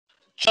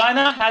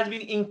China has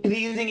been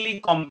increasingly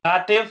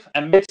combative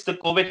amidst the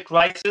COVID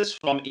crisis,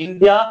 from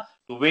India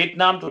to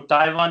Vietnam to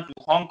Taiwan to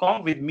Hong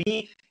Kong. With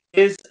me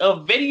is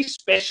a very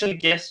special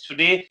guest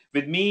today.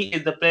 With me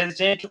is the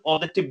president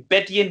of the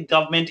Tibetan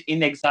government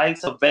in exile.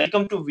 So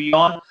welcome to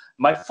WION.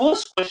 My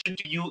first question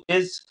to you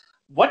is,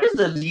 what is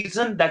the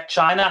reason that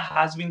China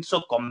has been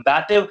so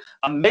combative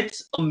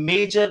amidst a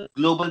major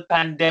global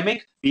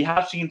pandemic? We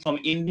have seen from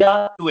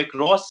India to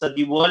across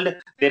the world,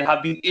 there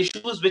have been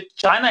issues with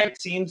China,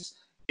 it seems,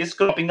 is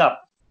cropping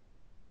up.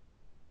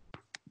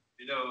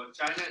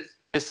 China is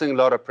facing a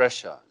lot of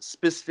pressure,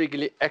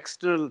 specifically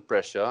external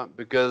pressure,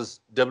 because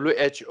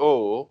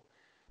WHO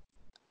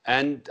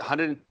and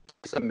 100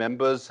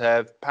 members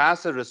have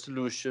passed a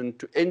resolution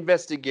to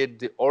investigate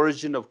the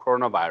origin of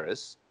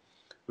coronavirus,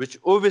 which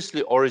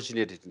obviously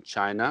originated in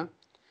China.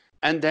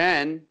 And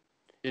then,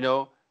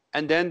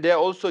 they're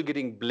also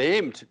getting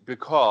blamed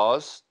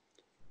because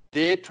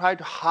they try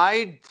to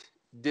hide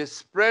the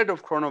spread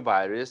of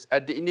coronavirus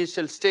at the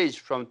initial stage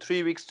from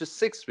 3 weeks to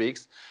 6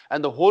 weeks,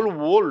 and the whole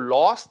world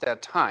lost their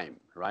time,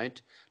 right?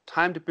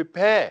 Time to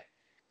prepare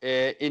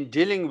in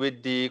dealing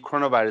with the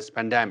coronavirus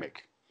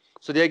pandemic.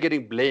 So they're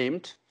getting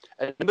blamed.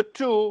 And number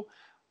two,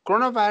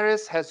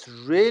 coronavirus has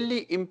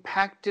really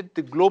impacted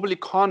the global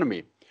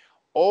economy.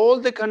 All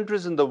the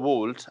countries in the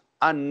world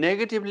are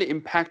negatively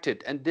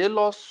impacted, and they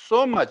lost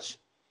so much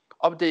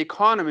of the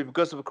economy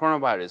because of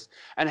coronavirus.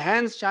 And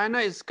hence, China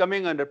is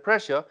coming under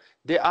pressure.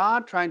 They are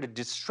trying to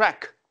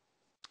distract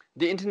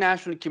the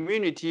international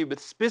community with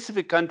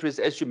specific countries,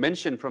 as you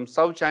mentioned, from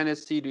South China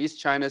Sea to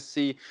East China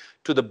Sea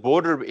to the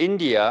border of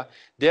India.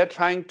 They're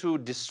trying to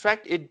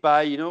distract it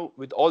by,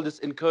 with all these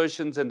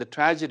incursions and the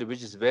tragedy,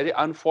 which is very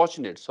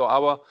unfortunate. So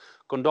our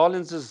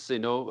condolences,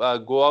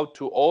 go out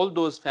to all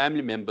those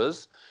family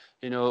members,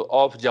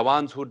 of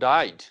Jawans who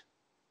died.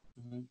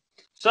 Mm-hmm.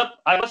 So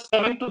I was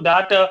coming to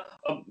that.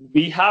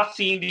 We have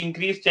seen the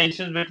increased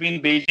tensions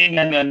between Beijing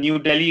and New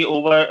Delhi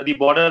over the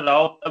border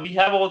route. We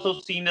have also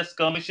seen the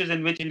skirmishes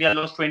in which India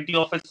lost 20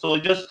 of its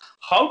soldiers.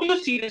 How do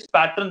you see this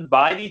pattern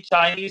by the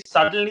Chinese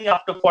suddenly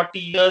after 40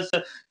 years,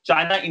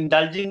 China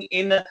indulging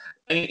in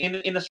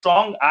a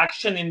strong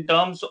action in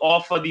terms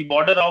of the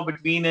border route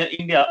between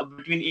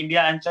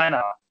India and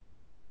China?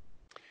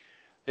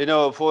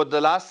 For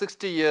the last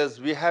 60 years,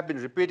 we have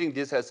been repeating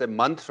this as a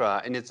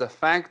mantra, and it's a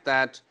fact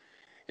that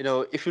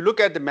if you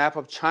look at the map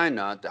of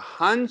China, the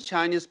Han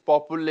Chinese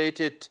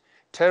populated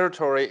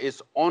territory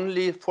is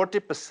only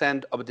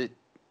 40% of the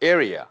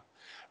area.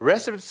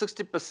 Rest of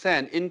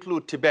 60%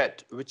 include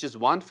Tibet, which is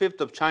 1/5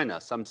 of China,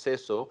 some say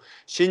so,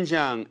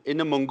 Xinjiang,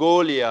 Inner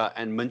Mongolia,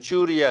 and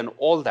Manchuria, and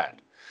all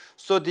that.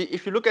 So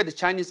if you look at the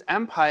Chinese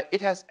empire,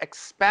 it has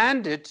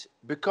expanded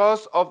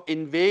because of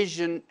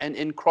invasion and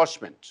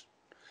encroachment.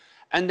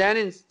 And then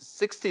in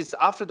 60s,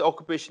 after the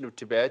occupation of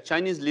Tibet,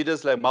 Chinese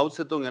leaders like Mao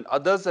Zedong and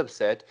others have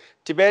said,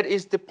 Tibet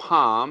is the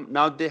palm.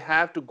 Now they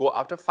have to go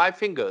after 5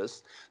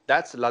 fingers.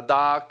 That's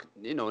Ladakh,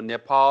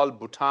 Nepal,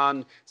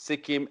 Bhutan,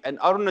 Sikkim, and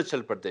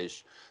Arunachal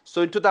Pradesh.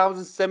 So in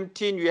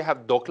 2017, you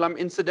have Doklam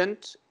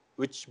incident,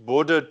 which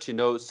bordered,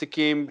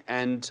 Sikkim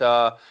and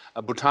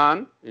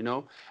Bhutan,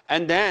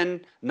 and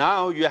then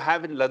now you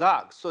have in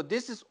Ladakh. So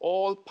this is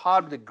all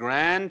part of the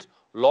grand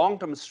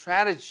long-term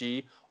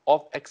strategy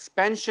of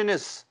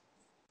expansionist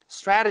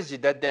strategy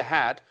that they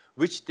had,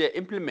 which they're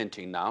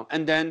implementing now.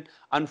 And then,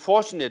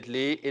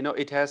 unfortunately,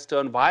 it has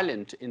turned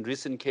violent in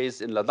recent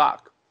case in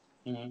Ladakh.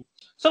 Mm-hmm.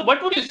 So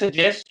what would you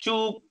suggest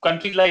to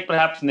countries like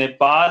perhaps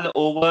Nepal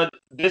over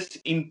this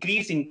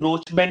increased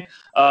encroachment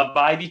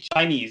by the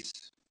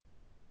Chinese?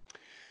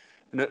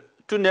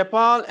 To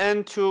Nepal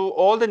and to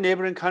all the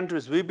neighboring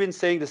countries, we've been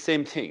saying the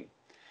same thing.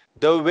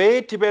 The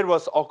way Tibet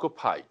was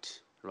occupied,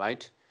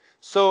 right?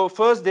 So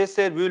first they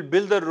said, we will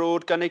build a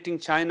road connecting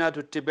China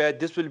to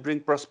Tibet. This will bring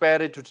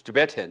prosperity to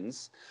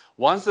Tibetans.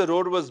 Once the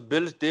road was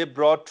built, they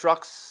brought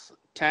trucks,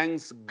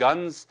 tanks,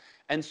 guns,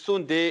 and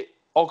soon they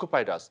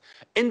occupied us.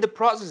 In the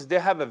process, they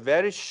have a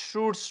very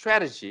shrewd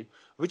strategy,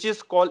 which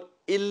is called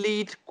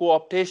elite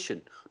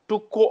co-optation, to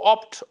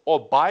co-opt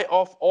or buy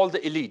off all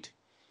the elite.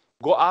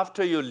 Go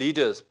after your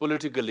leaders,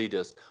 political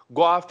leaders.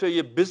 Go after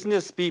your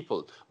business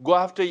people. Go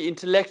after your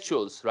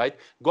intellectuals, right?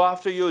 Go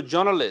after your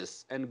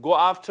journalists and go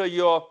after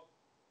your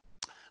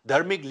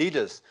dharmic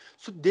leaders.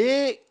 So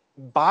they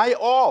buy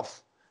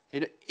off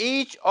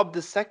each of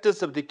the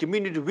sectors of the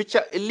community which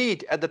are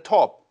elite at the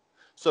top.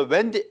 So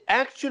when the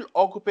actual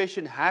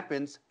occupation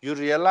happens, you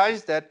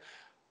realize that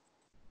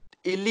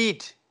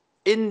elite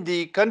in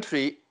the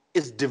country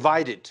is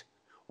divided.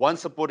 One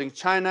supporting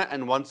China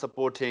and one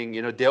supporting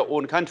their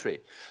own country.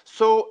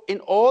 So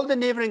in all the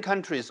neighboring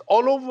countries,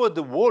 all over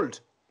the world,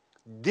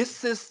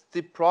 this is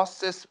the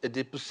process,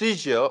 the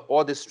procedure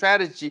or the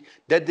strategy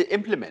that they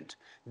implement.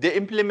 They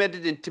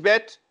implemented in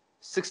Tibet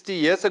 60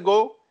 years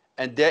ago,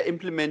 and they're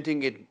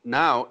implementing it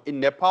now in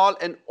Nepal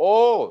and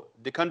all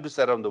the countries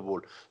around the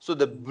world. So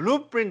the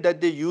blueprint that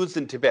they use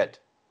in Tibet,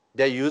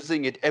 they're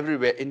using it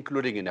everywhere,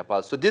 including in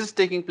Nepal. So this is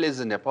taking place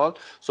in Nepal.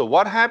 So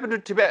what happened to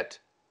Tibet?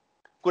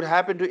 Could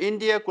happen to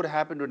India, could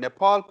happen to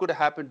Nepal, could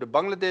happen to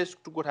Bangladesh,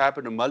 could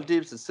happen to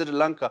Maldives and Sri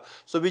Lanka.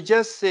 So we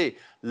just say,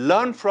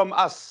 learn from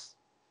us.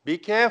 Be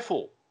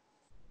careful.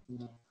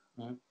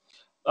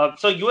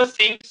 So you were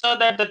saying, sir,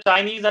 that the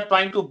Chinese are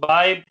trying to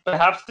buy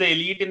perhaps the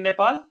elite in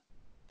Nepal?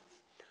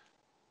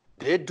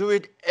 They do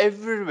it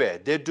everywhere.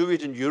 They do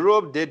it in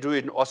Europe. They do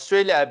it in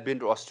Australia. I've been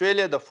to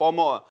Australia. The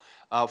former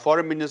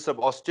foreign minister of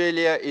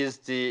Australia is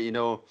the,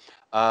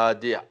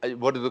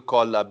 what do they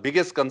call,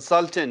 biggest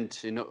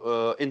consultant,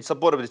 in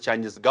support of the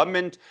Chinese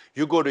government.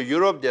 You go to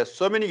Europe, there are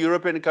so many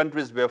European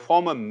countries where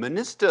former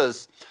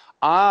ministers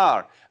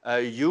are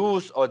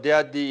used, or they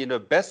are the,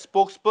 best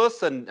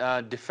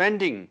spokesperson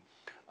defending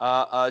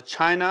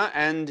China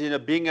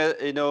and, being a,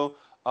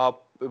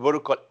 what do you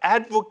call,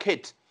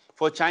 advocate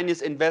for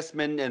Chinese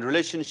investment and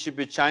relationship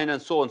with China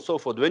and so on and so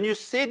forth. When you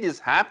see this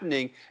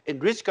happening in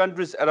rich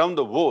countries around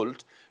the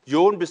world, you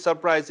won't be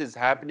surprised it's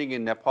happening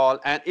in Nepal,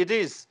 and it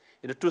is,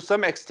 to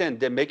some extent,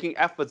 they're making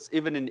efforts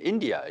even in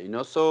India,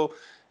 so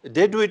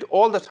they do it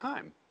all the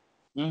time.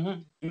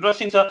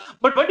 Interesting, sir.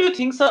 But what do you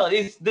think, sir,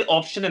 is the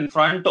option in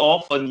front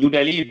of New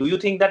Delhi? Do you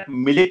think that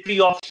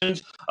military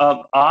options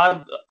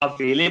are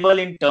available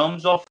in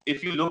terms of,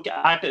 if you look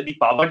at the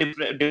power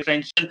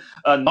differential,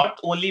 not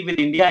only with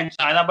India and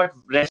China, but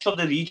rest of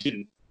the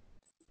region?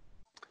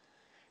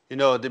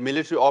 The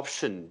military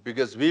option,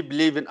 because we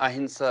believe in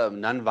ahimsa,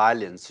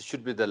 non-violence,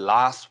 should be the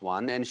last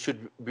one and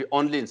should be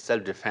only in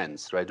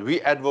self-defense, right?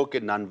 We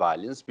advocate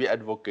non-violence, we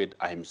advocate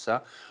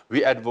ahimsa,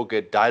 we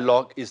advocate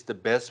dialogue is the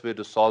best way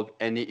to solve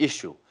any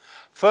issue.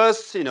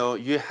 First,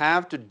 you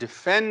have to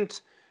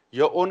defend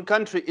your own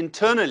country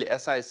internally.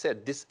 As I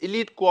said, this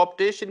elite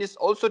co-optation is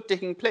also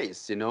taking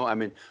place, I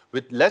mean,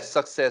 with less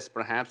success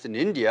perhaps in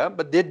India,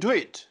 but they do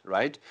it,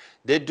 right?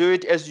 They do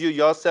it, as you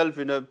yourself,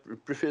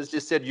 previously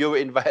said, you were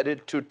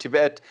invited to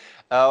Tibet,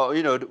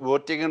 were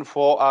taken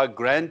for a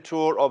grand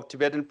tour of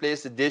Tibetan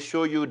places. They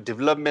show you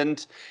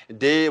development.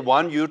 They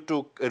want you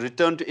to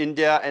return to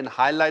India and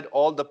highlight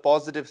all the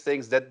positive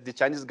things that the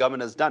Chinese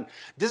government has done.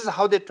 This is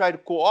how they try to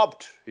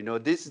co-opt,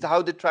 this is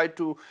how they try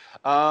to,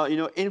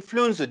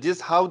 influence you. This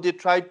is how they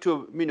try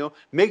to,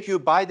 make you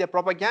buy their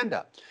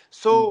propaganda.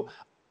 So,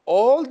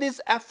 all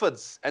these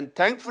efforts, and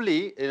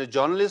thankfully,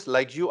 journalists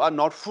like you are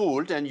not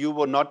fooled and you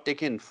were not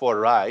taken for a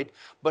ride,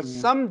 but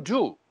some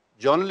do.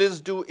 Journalists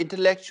do,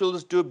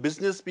 intellectuals do,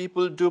 business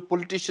people do,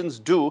 politicians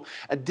do,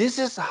 and this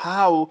is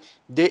how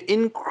they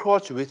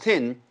encroach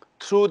within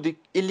through the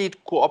elite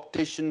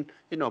co-optation,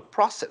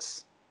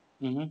 process.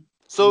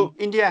 So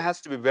India has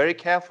to be very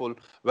careful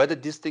whether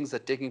these things are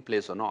taking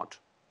place or not.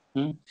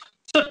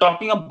 So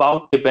talking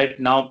about Tibet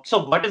now,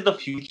 so what is the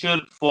future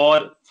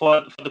for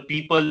the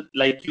people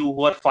like you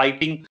who are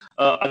fighting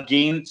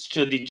against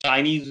the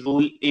Chinese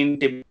rule in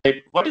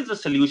Tibet? What is the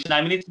solution?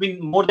 I mean, it's been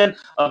more than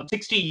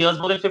 60 years,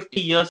 more than 50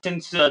 years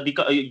since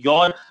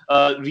your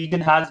region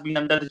has been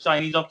under the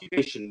Chinese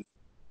occupation.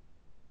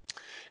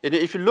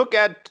 If you look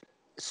at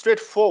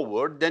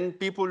straightforward, then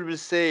people will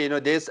say,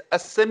 there's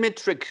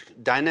asymmetric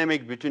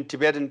dynamic between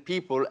Tibetan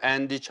people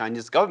and the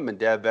Chinese government.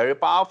 They are very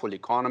powerful,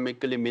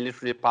 economically,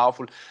 militarily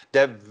powerful.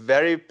 They have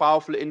very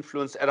powerful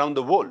influence around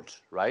the world,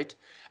 right?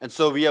 And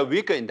so we are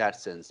weaker in that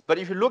sense. But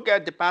if you look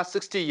at the past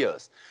 60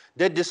 years,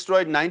 they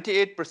destroyed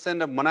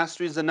 98% of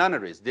monasteries and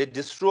nunneries. They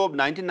destroyed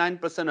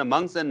 99% of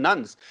monks and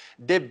nuns.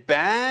 They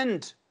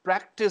banned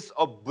practice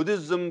of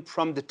Buddhism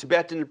from the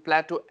Tibetan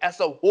plateau as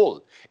a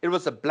whole. It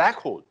was a black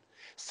hole.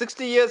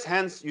 60 years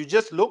hence, you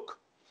just look,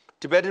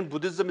 Tibetan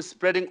Buddhism is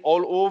spreading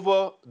all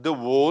over the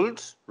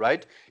world,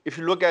 right? If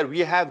you look at, we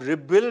have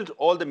rebuilt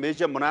all the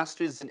major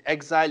monasteries in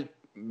exile,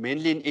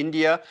 mainly in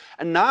India,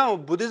 and now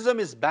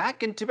Buddhism is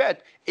back in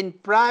Tibet in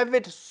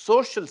private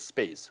social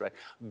space, right?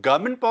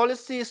 Government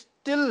policy is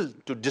still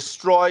to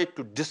destroy,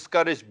 to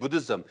discourage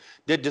Buddhism.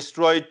 They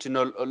destroyed,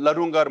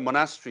 Larungar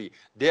Monastery.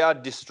 They are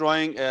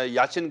destroying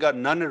Yachingar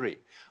Nunnery.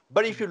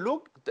 But if you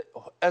look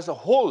as a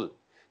whole,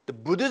 the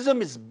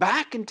Buddhism is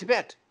back in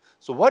Tibet.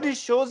 So what it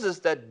shows is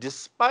that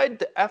despite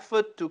the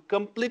effort to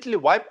completely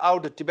wipe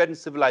out the Tibetan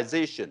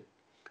civilization,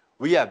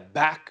 we are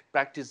back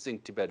practicing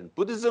Tibetan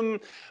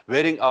Buddhism,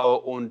 wearing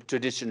our own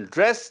traditional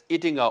dress,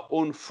 eating our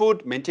own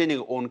food, maintaining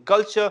our own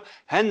culture.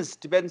 Hence,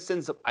 Tibetan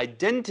sense of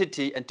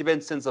identity and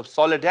Tibetan sense of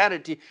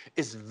solidarity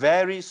is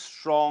very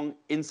strong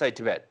inside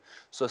Tibet.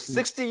 So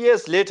 60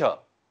 years later,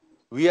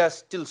 we are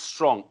still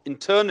strong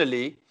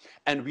internally,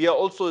 and we are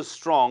also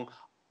strong,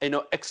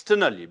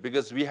 externally,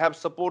 because we have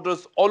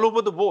supporters all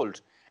over the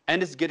world,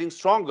 and it's getting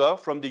stronger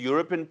from the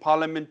European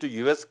Parliament to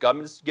US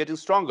government. It's getting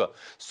stronger.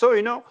 So,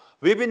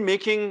 we've been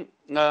making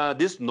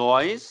this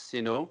noise,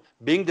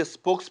 being the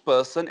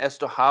spokesperson as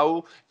to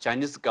how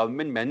Chinese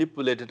government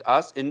manipulated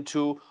us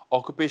into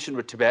occupation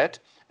with Tibet,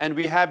 and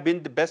we have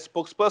been the best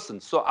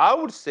spokesperson. So I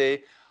would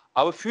say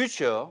our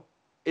future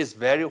is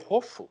very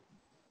hopeful.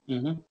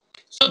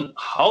 So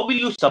how will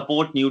you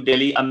support New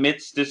Delhi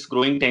amidst this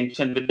growing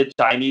tension with the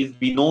Chinese?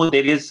 We know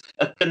there is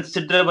a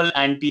considerable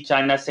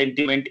anti-China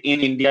sentiment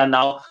in India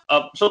now.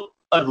 So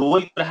a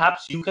role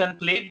perhaps you can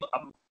play.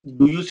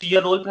 Do you see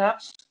a role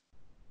perhaps?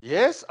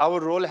 Yes,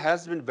 our role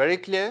has been very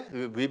clear.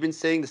 We've been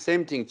saying the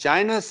same thing.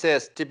 China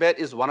says Tibet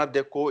is one of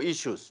their core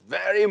issues,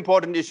 very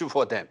important issue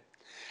for them.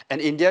 And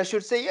India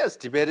should say, yes,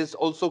 Tibet is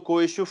also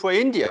core issue for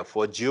India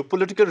for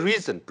geopolitical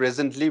reason,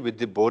 presently with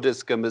the border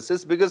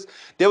skirmishes, because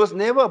there was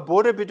never a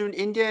border between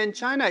India and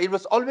China. It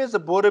was always a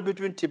border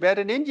between Tibet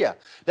and India.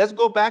 Let's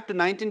go back to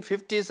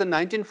 1950s and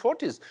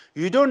 1940s.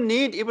 You don't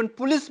need even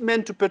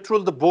policemen to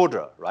patrol the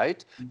border,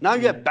 right? Now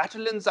you have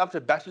battalions after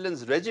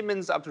battalions,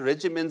 regiments after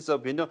regiments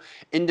of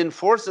Indian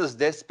forces.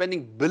 They're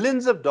spending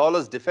billions of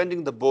dollars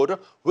defending the border,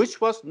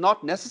 which was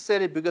not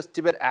necessary because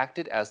Tibet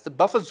acted as the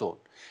buffer zone.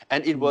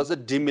 And it was a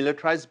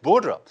demilitarized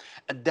border.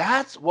 And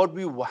that's what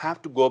we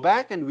have to go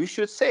back and we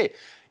should say,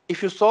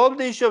 if you solve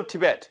the issue of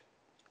Tibet,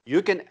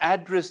 you can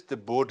address the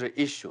border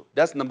issue.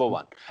 That's number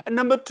one. And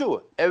number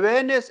two,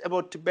 awareness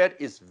about Tibet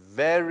is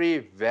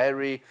very,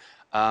 very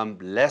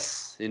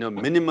less,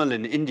 minimal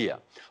in India.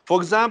 For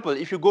example,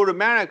 if you go to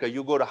America,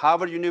 you go to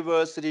Harvard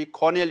University,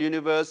 Cornell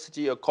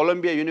University, or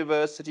Columbia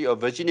University, or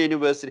Virginia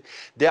University,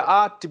 there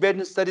are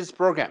Tibetan studies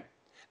program.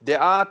 There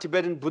are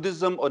Tibetan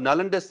Buddhism or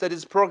Nalanda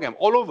studies program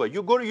all over.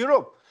 You go to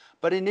Europe.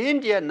 But in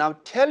India, now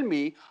tell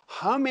me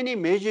how many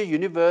major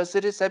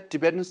universities have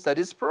Tibetan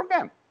studies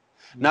program?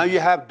 Now you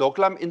have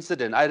Doklam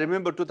incident. I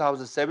remember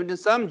 2017,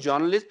 some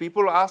journalists,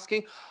 people are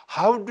asking,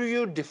 how do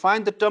you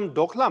define the term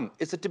Doklam?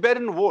 It's a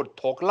Tibetan word,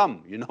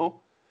 Toklam.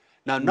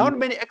 Now, not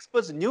many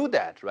experts knew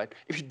that, right?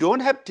 If you don't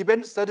have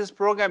Tibetan studies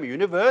program,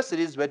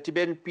 universities where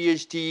Tibetan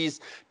PhDs,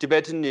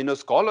 Tibetan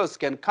scholars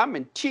can come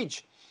and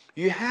teach,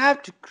 you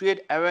have to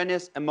create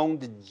awareness among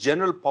the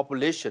general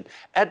population.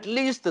 At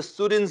least the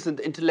students and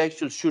the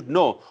intellectuals should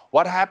know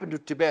what happened to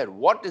Tibet,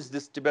 what is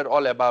this Tibet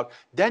all about,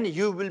 then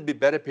you will be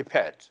better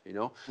prepared.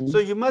 So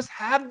you must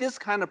have this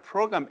kind of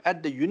program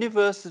at the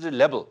university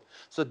level.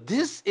 So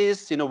this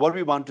is what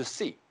we want to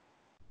see.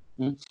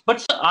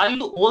 But sir, are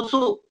you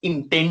also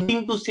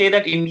intending to say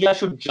that India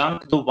should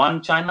junk the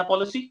one China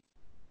policy?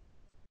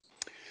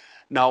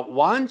 Now,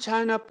 one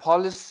China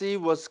policy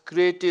was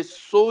created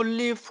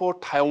solely for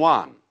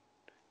Taiwan,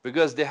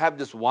 because they have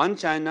this one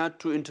China,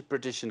 two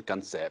interpretation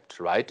concept,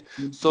 right?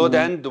 So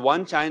then the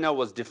one China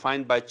was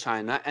defined by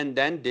China and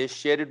then they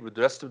shared it with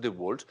the rest of the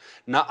world.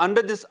 Now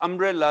under this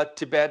umbrella,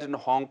 Tibet and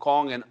Hong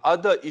Kong and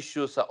other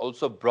issues are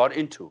also brought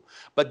into.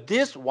 But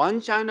this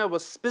one China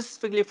was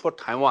specifically for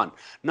Taiwan.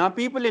 Now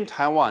people in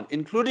Taiwan,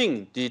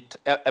 including the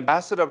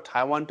ambassador of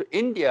Taiwan to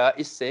India,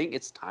 is saying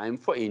it's time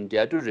for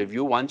India to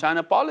review one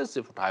China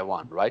policy for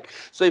Taiwan, right?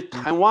 So if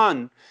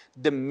Taiwan,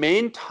 the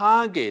main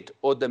target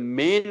or the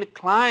main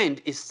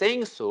client is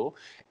saying so,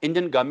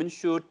 Indian government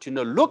should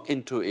look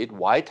into it,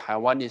 why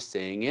Taiwan is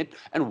saying it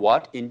and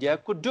what India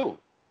could do.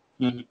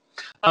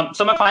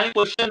 So my final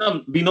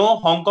question, we know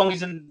Hong Kong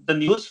is in the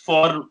news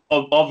for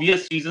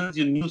obvious reasons,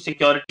 your new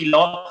security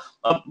law.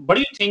 What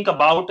do you think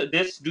about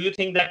this? Do you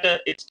think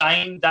that it's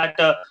time that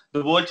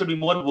the world should be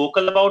more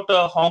vocal about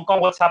Hong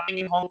Kong, what's happening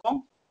in Hong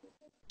Kong?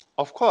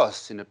 Of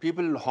course,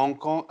 people in Hong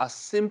Kong are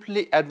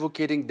simply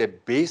advocating their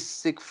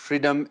basic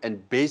freedom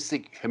and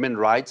basic human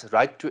rights,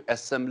 right to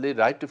assembly,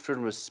 right to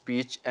freedom of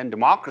speech and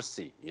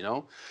democracy.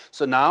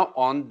 So now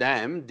on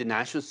them, the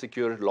national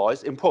security law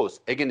is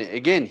imposed.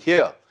 Again,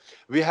 here,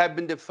 we have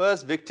been the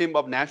first victim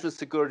of national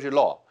security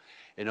law.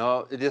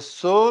 There's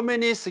so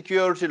many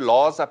security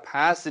laws are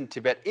passed in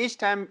Tibet. Each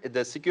time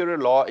the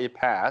security law is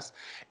passed,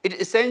 it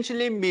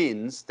essentially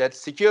means that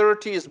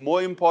security is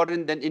more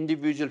important than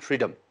individual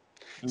freedom.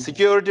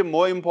 Security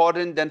more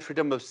important than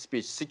freedom of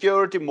speech.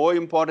 Security more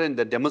important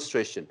than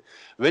demonstration.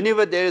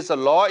 Whenever there is a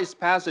law is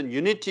passed on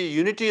unity,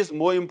 unity is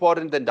more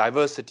important than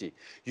diversity.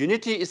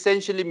 Unity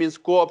essentially means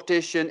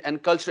co-optation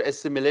and cultural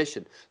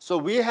assimilation. So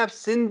we have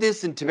seen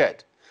this in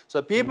Tibet.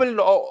 So people in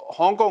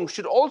Hong Kong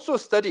should also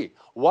study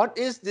what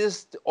is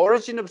this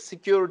origin of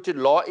security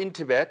law in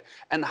Tibet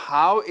and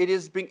how it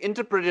is being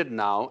interpreted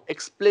now,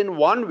 explained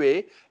one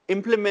way,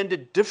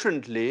 implemented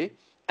differently,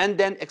 and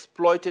then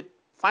exploited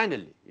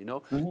finally.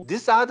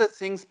 These are the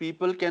things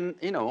people can,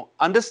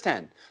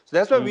 understand. So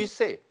that's why we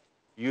say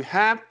you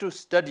have to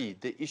study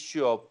the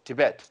issue of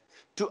Tibet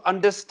to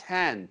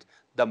understand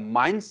the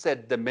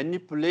mindset, the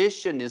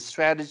manipulation and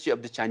strategy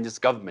of the Chinese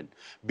government,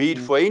 be it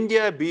for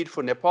India, be it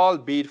for Nepal,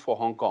 be it for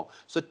Hong Kong.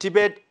 So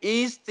Tibet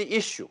is the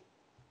issue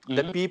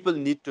that people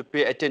need to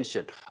pay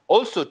attention.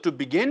 Also, to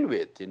begin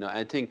with,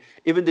 I think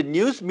even the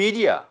news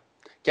media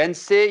can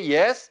say,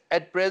 yes,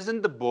 at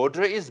present the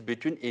border is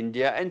between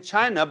India and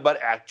China, but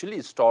actually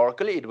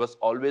historically it was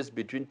always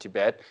between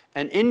Tibet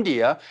and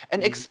India,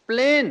 and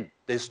explain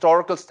the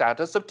historical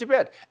status of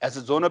Tibet as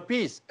a zone of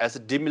peace, as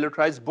a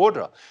demilitarized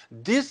border.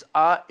 These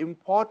are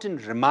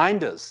important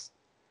reminders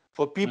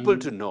for people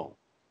to know.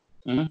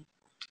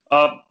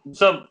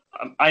 So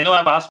I know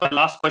I've asked my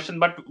last question,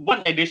 but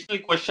one additional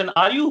question: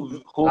 Are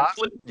you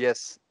hopeful?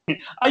 Yes.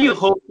 Are you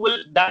hopeful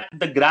that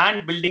the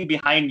grand building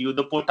behind you,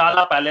 the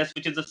Potala Palace,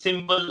 which is a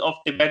symbol of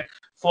Tibet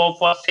for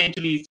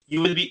centuries,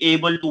 you will be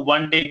able to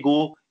one day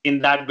go in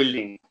that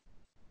building?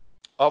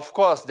 Of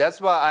course,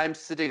 that's why I'm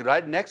sitting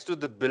right next to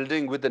the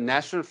building with the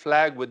national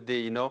flag, with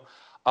the,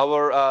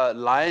 our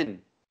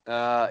lion,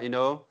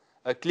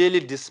 clearly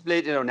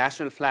displayed in our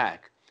national flag.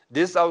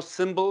 This is our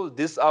symbol,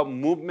 this is our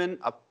movement,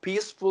 a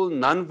peaceful,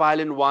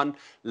 non-violent one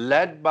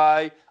led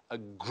by a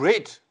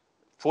great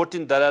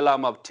 14th Dalai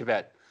Lama of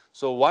Tibet.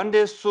 So one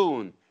day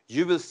soon,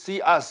 you will see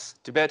us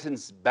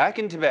Tibetans back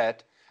in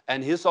Tibet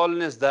and His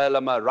Holiness Dalai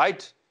Lama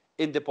right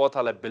in the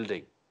Potala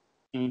building.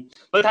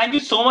 Well, thank you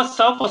so much,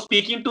 sir, for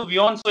speaking to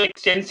WION so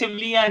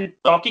extensively and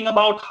talking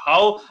about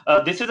how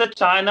this is a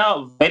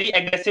China, very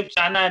aggressive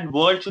China, and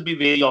world should be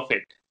wary of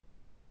it.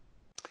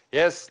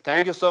 Yes,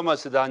 thank you so much,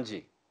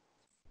 Sidhanji.